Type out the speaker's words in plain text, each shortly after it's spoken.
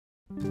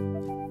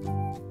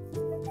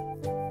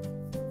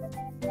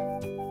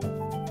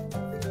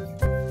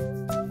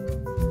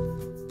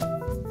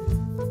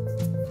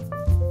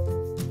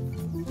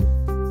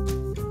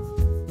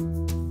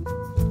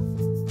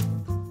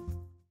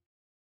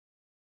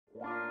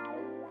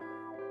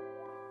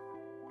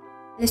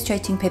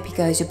Illustrating Pippi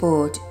Goes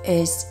Abroad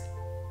is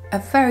a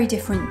very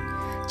different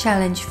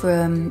challenge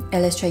from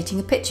illustrating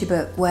a picture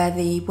book, where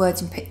the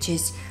words and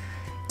pictures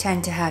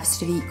tend to have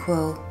sort of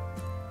equal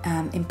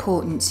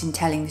importance in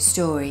telling the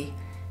story.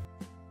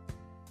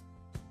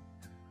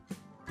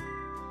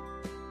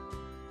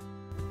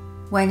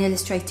 When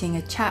illustrating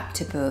a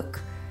chapter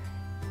book,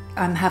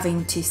 I'm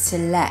having to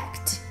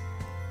select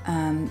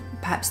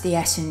perhaps the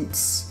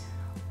essence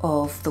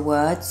of the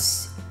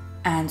words,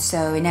 and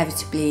so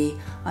inevitably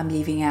I'm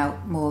leaving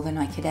out more than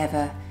I could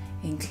ever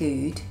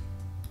include.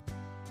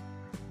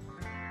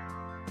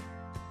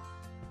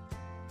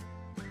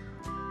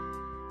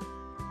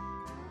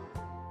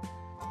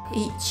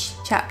 Each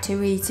chapter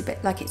reads a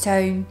bit like its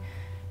own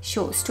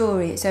short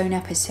story, its own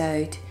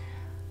episode,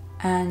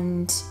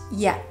 and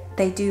yet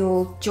they do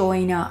all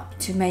join up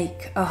to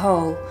make a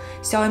whole.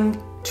 So I'm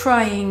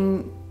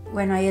trying,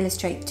 when I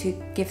illustrate, to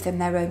give them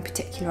their own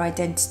particular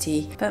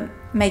identity, but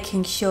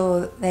making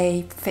sure that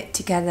they fit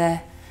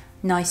together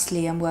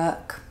nicely and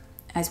work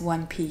as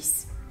one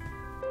piece.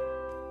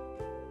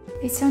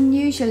 It's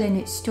unusual in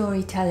its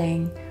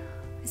storytelling.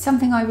 It's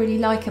something I really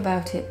like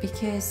about it,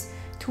 because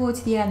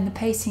towards the end the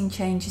pacing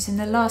changes and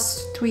the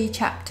last 3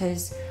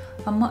 chapters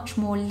are much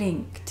more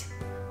linked.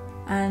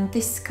 And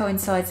this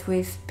coincides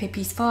with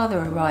Pippi's father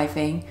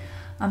arriving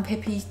and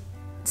Pippi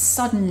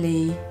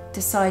suddenly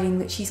deciding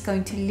that she's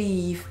going to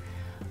leave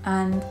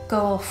and go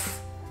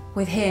off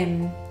with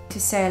him to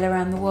sail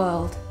around the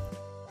world.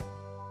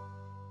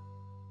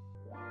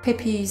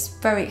 Pippi's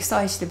very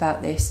excited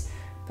about this,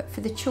 but for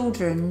the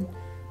children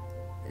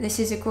this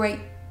is a great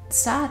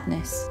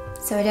sadness.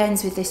 So it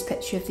ends with this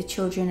picture of the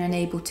children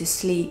unable to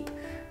sleep,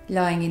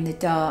 lying in the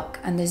dark,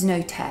 and there's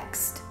no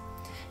text.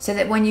 So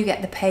that when you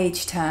get the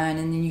page turn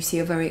and then you see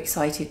a very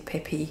excited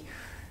Pippi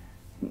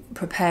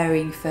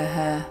preparing for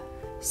her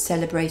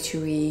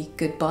celebratory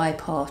goodbye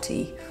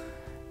party,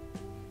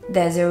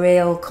 there's a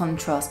real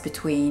contrast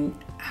between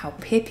how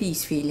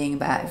Pippi's feeling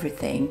about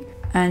everything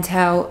and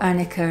how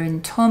Annika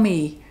and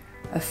Tommy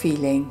are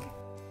feeling.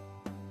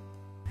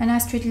 And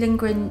Astrid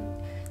Lindgren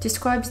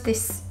describes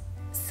this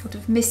sort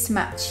of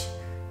mismatch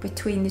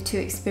between the two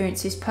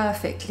experiences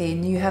perfectly,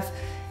 and you have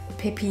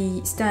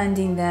Pippi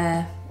standing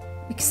there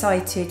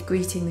excited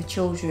greeting the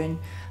children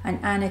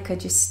and Annika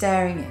just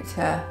staring at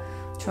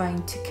her,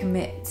 trying to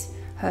commit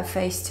her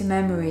face to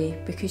memory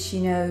because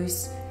she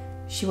knows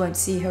she won't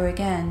see her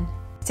again.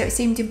 So it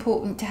seemed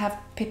important to have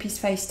Pippi's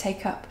face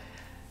take up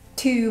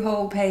 2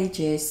 whole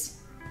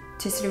pages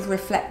to sort of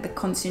reflect the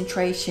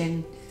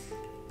concentration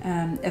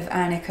of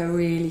Annika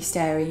really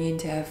staring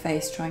into her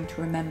face, trying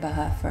to remember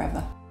her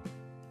forever.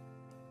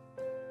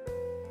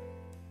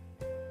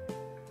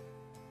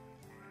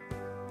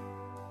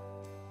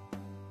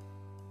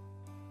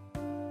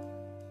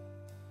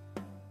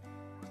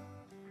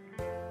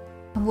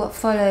 And what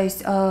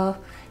follows are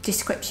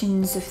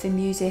descriptions of the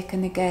music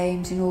and the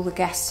games and all the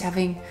guests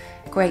having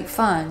great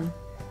fun,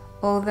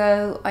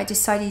 although I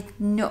decided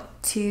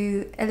not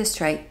to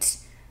illustrate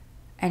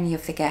any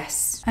of the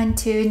guests and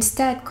to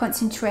instead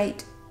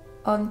concentrate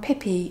on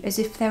Pippi as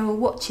if they were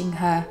watching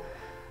her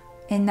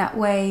in that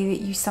way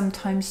that you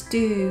sometimes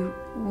do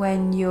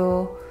when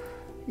you're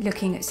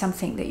looking at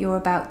something that you're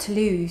about to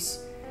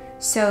lose.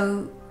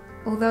 So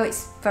although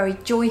it's very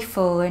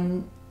joyful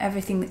and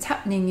everything that's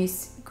happening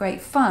is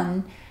great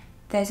fun,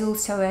 there's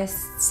also a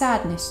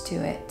sadness to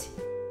it.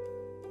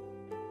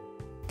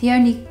 The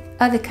only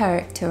other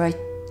character I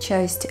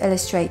chose to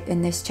illustrate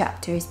in this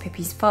chapter is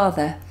Pippi's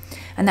father,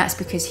 and that's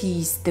because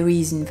he's the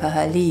reason for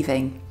her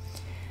leaving.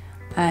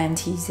 And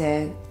he's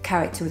a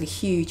character with a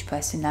huge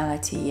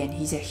personality, and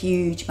he's a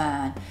huge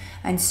man,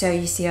 and so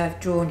you see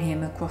I've drawn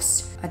him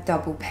across a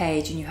double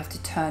page and you have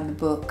to turn the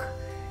book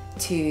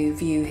to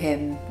view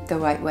him the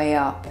right way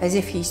up, as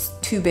if he's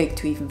too big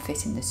to even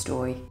fit in the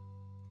story.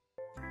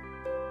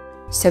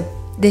 So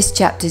this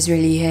chapter's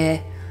really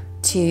here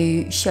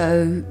to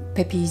show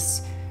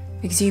Pippi's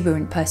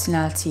exuberant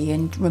personality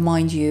and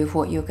remind you of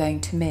what you're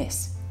going to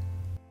miss.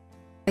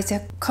 It's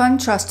a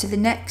contrast to the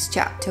next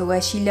chapter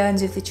where she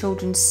learns of the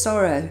children's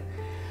sorrow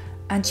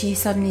and she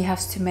suddenly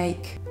has to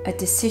make a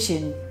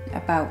decision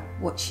about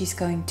what she's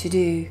going to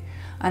do,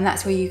 and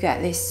that's where you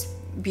get this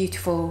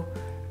beautiful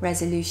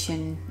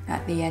resolution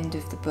at the end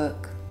of the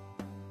book.